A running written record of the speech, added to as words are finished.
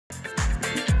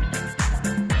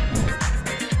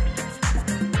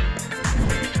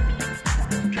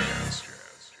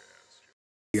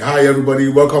Hi everybody,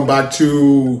 welcome back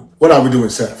to What Are We Doing,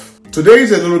 Seth? Today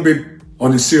is a little bit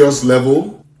on a serious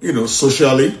level,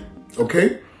 socially,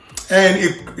 okay? And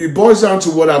it boils down to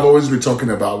what I've always been talking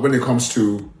about when it comes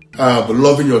to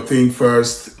loving your thing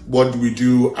first. What do we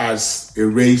do as a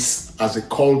race, as a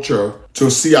culture, to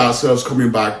see ourselves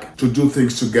coming back, to do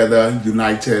things together,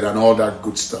 united, and all that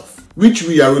good stuff, which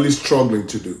we are really struggling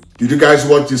to do. Did you guys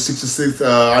watch the 66th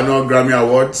annual Grammy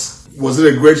Awards? Was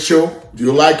it a great show? Do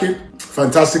you like it?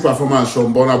 Fantastic performance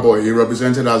from burnaboy. He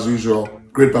represented as usual.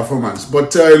 Great performance.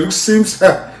 But it seems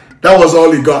that was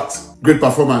all he got. Great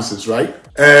performances, right?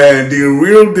 And the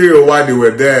real deal why they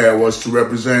were there was to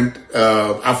represent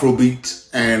afrobeat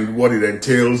and what it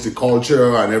entails, the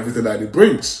culture and everything that it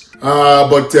brings.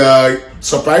 But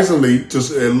surprisingly, to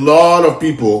a lot of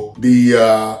people,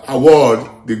 the award,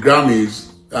 the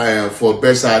Grammys for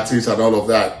Best Artist and all of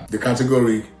that, the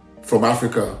category from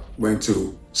Africa went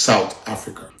to South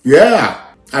Africa. Yeah,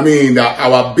 I mean,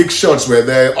 our big shots were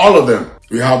there, all of them.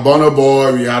 We have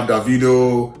burnaboy, we have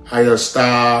davido,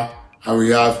 ayrastarr, and we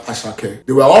have asake.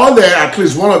 They were all there. At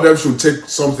least one of them should take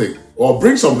something or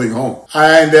bring something home.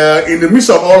 And in the midst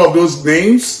of all of those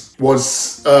names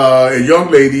was a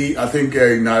young lady, I think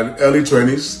in her early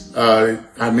 20s,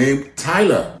 her name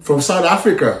Tyla from South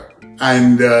Africa.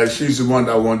 And she's the one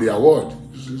that won the award.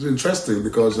 It's interesting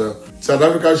because South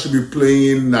Africa should be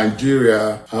playing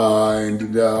Nigeria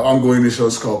in the ongoing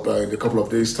Nations Cup in a couple of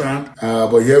days' time.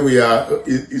 But here we are.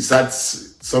 Is that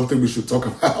something we should talk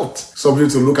about? Something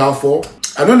to look out for?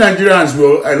 I know Nigerians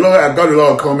will. I got a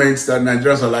lot of comments that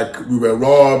Nigerians are like, we were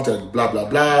robbed and blah, blah,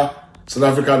 blah. South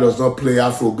Africa does not play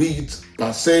afrobeat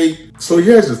per se. So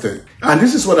here's the thing. And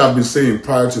this is what I've been saying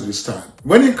prior to this time.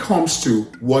 When it comes to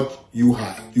what you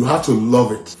have to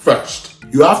love it first.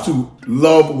 You have to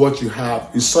love what you have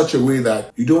in such a way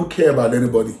that you don't care about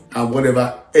anybody and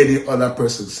whatever any other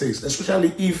person says,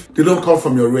 especially if they don't come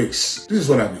from your race. This is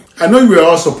what I mean. I know you were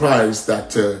all surprised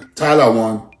that Tyla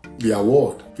won the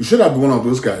award. You should have been one of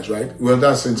those guys, right? Well,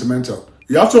 that's sentimental.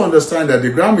 You have to understand that the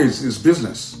Grammys is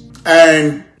business.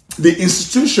 And the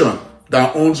institution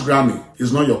that owns Grammy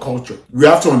is not your culture. We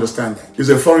have to understand that. It's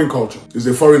a foreign culture. It's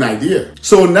a foreign idea.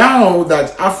 So now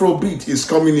that Afrobeat is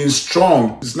coming in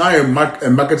strong, it's now a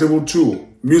marketable tool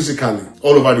musically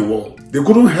all over the world. They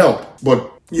couldn't help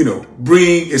but,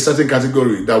 bring a certain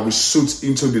category that will suit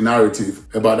into the narrative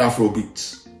about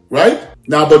Afrobeats, right?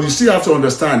 Now, but you still have to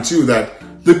understand too that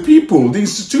the people, the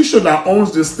institution that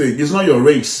owns this thing is not your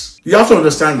race. You have to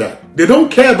understand that. They don't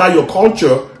care about your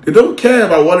culture. They don't care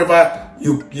about whatever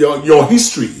your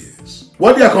history is.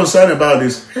 What they are concerned about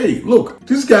is, hey, look,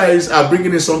 these guys are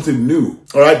bringing in something new.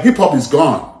 All right, hip hop is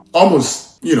gone,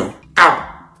 almost,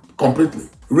 out completely.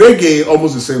 Reggae,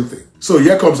 almost the same thing. So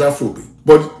here comes Afrobeat.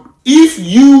 But if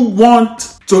you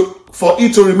want for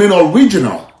it to remain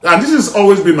original, and this has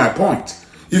always been my point,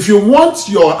 if you want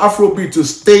your Afrobeat to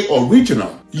stay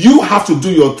original, you have to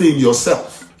do your thing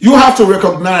yourself. You have to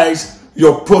recognize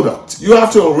your product. You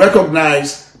have to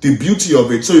recognize the beauty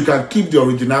of it so you can keep the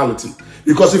originality.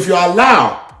 Because if you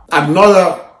allow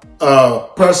another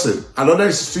person, another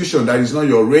institution that is not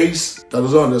your race, that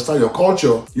doesn't understand your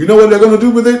culture, you know what they're going to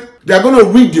do with it? They're going to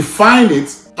redefine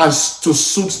it as to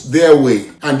suit their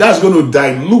way. And that's going to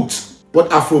dilute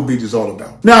what Afrobeat is all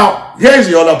about. Now, here's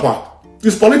the other part.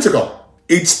 It's political.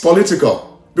 It's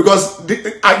political. Because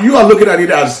you are looking at it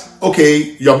as,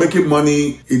 okay, you're making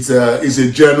money. It's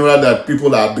a genre that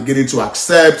people are beginning to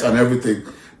accept and everything.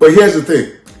 But here's the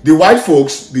thing. The white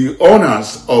folks, the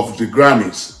owners of the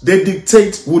Grammys, they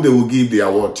dictate who they will give the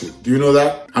award to. Do you know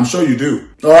that? I'm sure you do.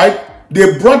 All right?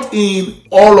 They brought in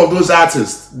all of those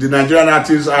artists, the Nigerian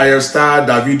artists, ayrastarr,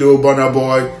 davido,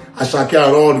 burnaboy, asake,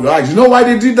 and all the guys. You know why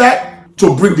they did that?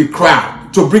 To bring the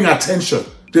crowd, to bring attention.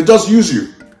 They just use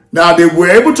you. Now, they were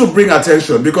able to bring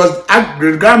attention because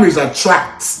the Grammys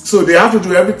attract. So they have to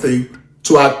do everything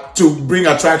to bring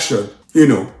attraction,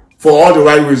 for all the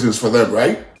right reasons for them,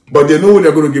 right? But they know who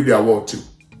they're going to give the award to,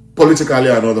 politically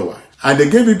and otherwise. And they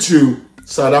gave it to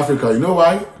South Africa. You know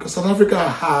why? Because South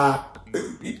Africa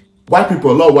white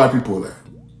people, a lot of white people there.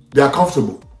 They are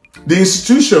comfortable. The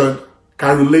institution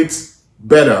can relate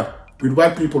better with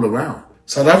white people around.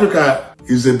 South Africa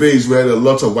is a base where a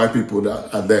lot of white people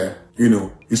that are there,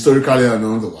 historically and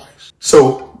otherwise.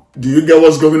 So, do you get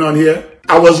what's going on here?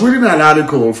 I was reading an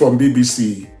article from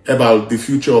BBC about the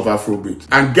future of Afrobeat.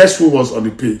 And guess who was on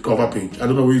the cover page? I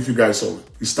don't know if you guys saw it.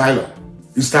 It's Tyla.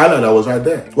 It's Tyla that was right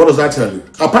there. What does that tell you?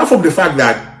 Apart from the fact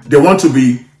that they want to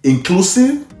be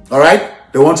inclusive, all right?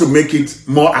 They want to make it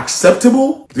more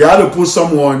acceptable. They have to put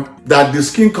someone that the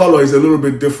skin color is a little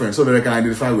bit different so that they can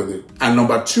identify with it. And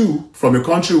number two, from a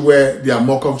country where they are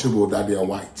more comfortable that they are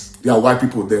white. there are white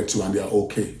people there too, and they are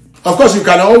okay. Of course, you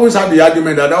can always have the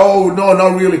argument that, oh, no,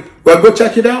 not really. Well, go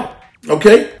check it out.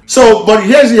 Okay? So, but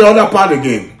here's the other part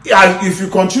again. If you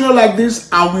continue like this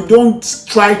and we don't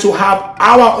try to have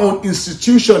our own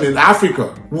institution in Africa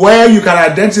where you can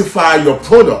identify your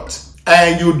product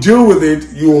and you deal with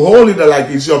it, you hold it like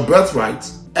it's your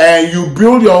birthright, and you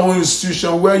build your own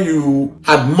institution where you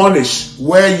admonish,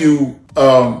 where you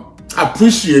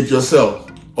appreciate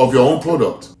yourself of your own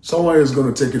product, someone is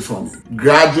going to take it from you.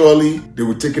 Gradually, they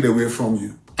will take it away from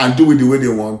you and do it the way they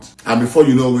want. And before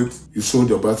you know it, you sold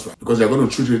your birthright because they're going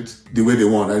to treat it the way they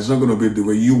want. And it's not going to be the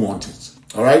way you want it.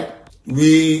 All right?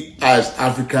 We as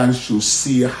Africans should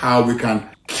see how we can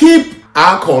keep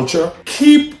our culture,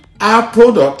 keep our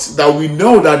products that we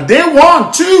know that they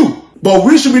want too. But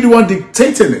we should be the one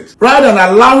dictating it rather than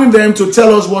allowing them to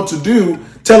tell us what to do,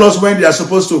 tell us when they are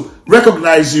supposed to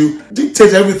recognize you,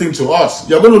 dictate everything to us.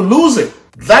 You're going to lose it.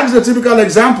 That's the typical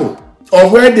example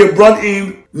of where they brought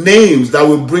in names that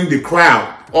will bring the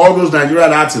crowd. All those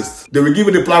Nigerian artists, they will give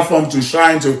you the platform to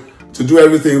shine, to do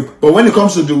everything. But when it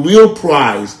comes to the real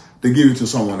prize, they give it to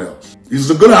someone else. It's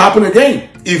going to happen again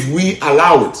if we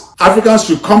allow it. Africans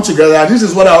should come together. And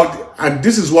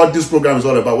this is what this program is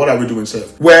all about. What are we doing, sir?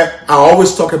 Where I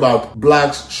always talk about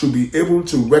blacks should be able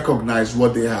to recognize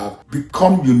what they have,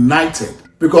 become united,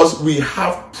 because we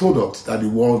have products that the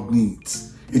world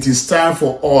needs. It is time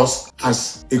for us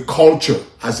as a culture,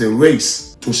 as a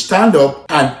race, to stand up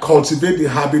and cultivate the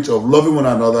habit of loving one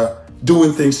another,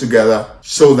 doing things together,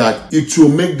 so that it will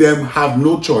make them have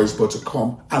no choice but to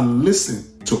come and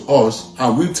listen to us,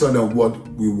 and we tell them what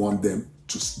we want them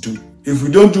to do. If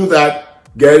we don't do that,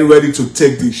 get ready to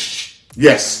take the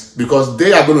yes, because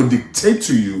they are going to dictate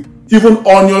to you, even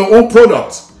on your own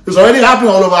products. It's already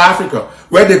happening all over Africa,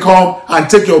 where they come and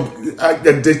take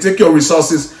your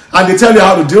resources and they tell you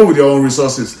how to deal with your own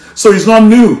resources. So it's not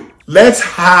new. Let's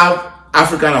have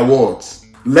African awards.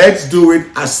 Let's do it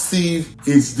as if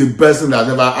it's the best thing that's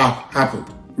ever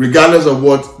happened, regardless of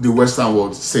what the Western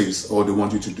world says or they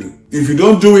want you to do. If you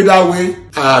don't do it that way,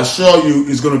 I assure you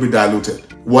it's going to be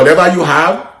diluted. Whatever you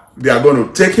have, they are going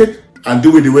to take it and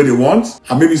do it the way they want,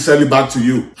 and maybe sell it back to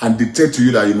you and dictate to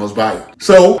you that you must buy it.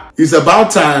 So it's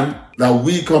about time that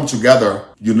we come together,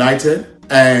 united,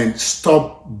 and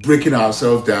stop breaking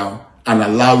ourselves down and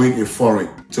allowing a foreign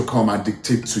to come and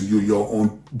dictate to you your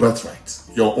own birthright,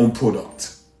 your own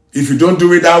product. If you don't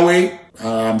do it that way,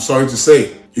 I'm sorry to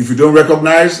say, if you don't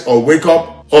recognize or wake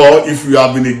up, or if you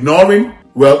have been ignoring,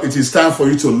 well, it is time for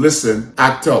you to listen,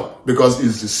 act up, because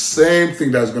it's the same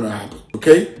thing that's going to happen,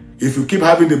 okay? If you keep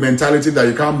having the mentality that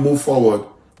you can't move forward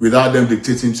without them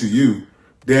dictating to you,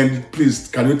 then please,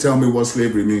 can you tell me what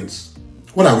slavery means?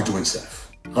 What are we doing,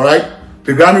 Seth? All right?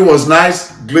 The Grammy was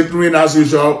nice, glittering as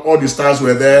usual. All the stars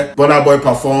were there. burnaboy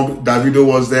performed. Davido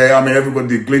was there. I mean,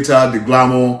 everybody, the glitter, the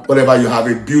glamour, whatever you have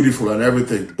it, beautiful and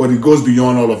everything. But it goes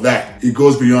beyond all of that. It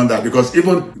goes beyond that, because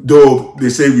even though they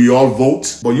say we all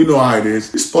vote, but you know how it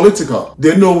is. It's political.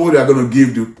 They know who they're going to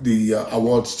give the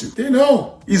awards to. They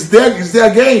know. It's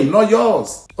their game, not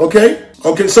yours. Okay?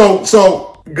 Okay, so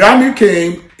Grammy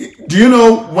came. Do you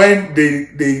know when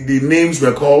the names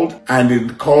were called, and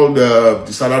they called the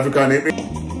South African name?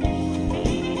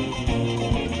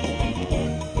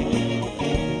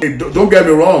 Don't get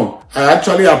me wrong. I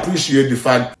actually appreciate the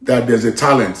fact that there's a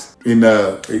talent in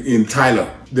Tyla.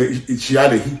 She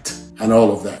had a hit and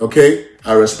all of that. Okay,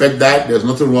 I respect that. There's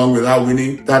nothing wrong with her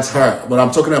winning. That's her. But I'm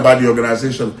talking about the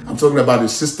organization. I'm talking about the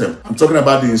system. I'm talking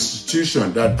about the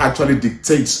institution that actually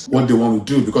dictates what they want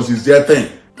to do, because it's their thing.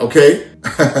 Okay?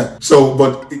 So,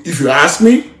 but if you ask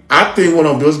me, I think one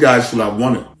of those guys should have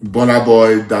won it.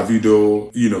 burnaboy,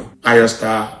 Davido,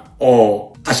 ayrastarr,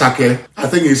 or asake. I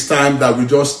think it's time that we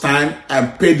just stand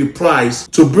and pay the price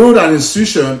to build an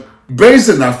institution based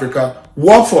in Africa,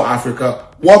 work for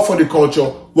the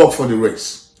culture, work for the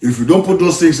race. If you don't put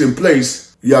those things in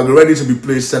place, you are ready to be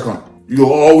placed second.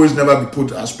 You'll always never be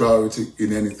put as priority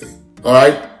in anything. All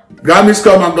right? Grammys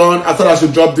come and gone. I thought I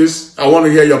should drop this. I want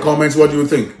to hear your comments. What do you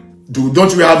think?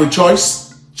 Don't we have a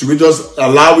choice? Should we just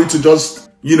allow it to just,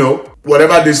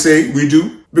 whatever they say, we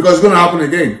do? Because it's going to happen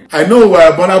again. I know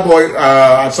burnaboy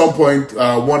at some point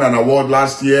won an award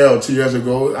last year or 2 years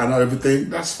ago and everything.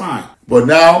 That's fine. But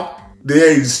now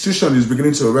the institution is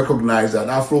beginning to recognize that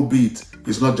Afrobeat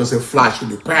is not just a flash in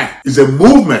the pan. It's a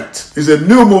movement. It's a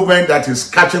new movement that is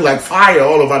catching like fire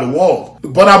all over the world.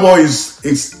 burnaboy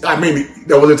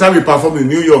there was a time he performed in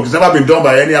New York. It's never been done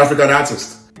by any African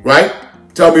artist, right?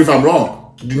 Tell me if I'm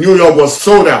wrong. New York was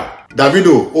sold out.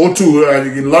 Davido,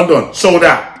 O2 in London, sold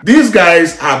out. These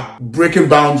guys are breaking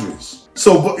boundaries.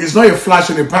 So but it's not a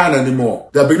flash in the pan anymore.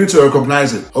 They're beginning to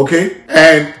recognize it, okay?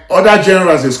 And other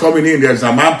genres is coming in. There's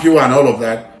Amapiano and all of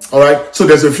that, all right? So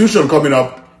there's a fusion coming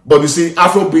up. But you see,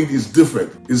 Afrobeat is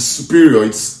different. It's superior.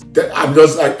 That's the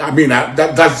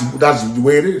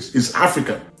way it is. It's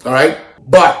African, all right?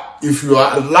 But if you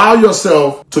allow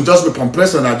yourself to just be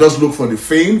complacent and just look for the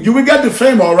fame, you will get the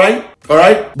fame, all right? All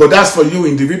right? But that's for you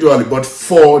individually. But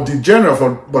for the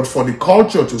genre, but for the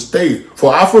culture to stay,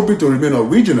 for Afrobeat to remain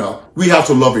original, we have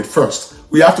to love it first.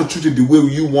 We have to treat it the way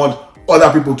you want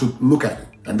other people to look at it.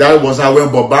 And that was how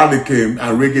when Bob Marley came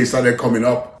and reggae started coming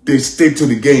up, they stayed to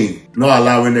the game, not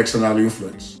allowing external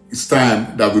influence. It's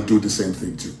time that we do the same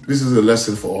thing too. This is a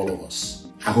lesson for all of us.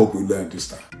 I hope we learn this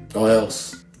time. Or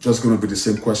else, just going to be the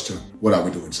same question. What are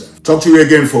we doing, sir? Talk to you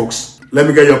again, folks. Let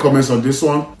me get your comments on this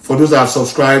one. For those that have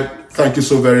subscribed, thank you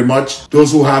so very much.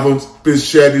 Those who haven't, please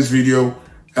share this video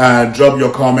and drop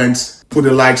your comments, put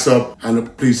the likes up,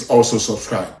 and please also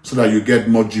subscribe so that you get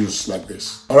more juice like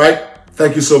this. All right?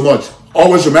 Thank you so much.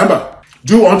 Always remember,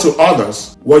 do unto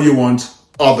others what you want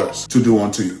others to do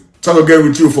unto you. Talk again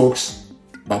with you, folks.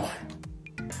 Bye-bye.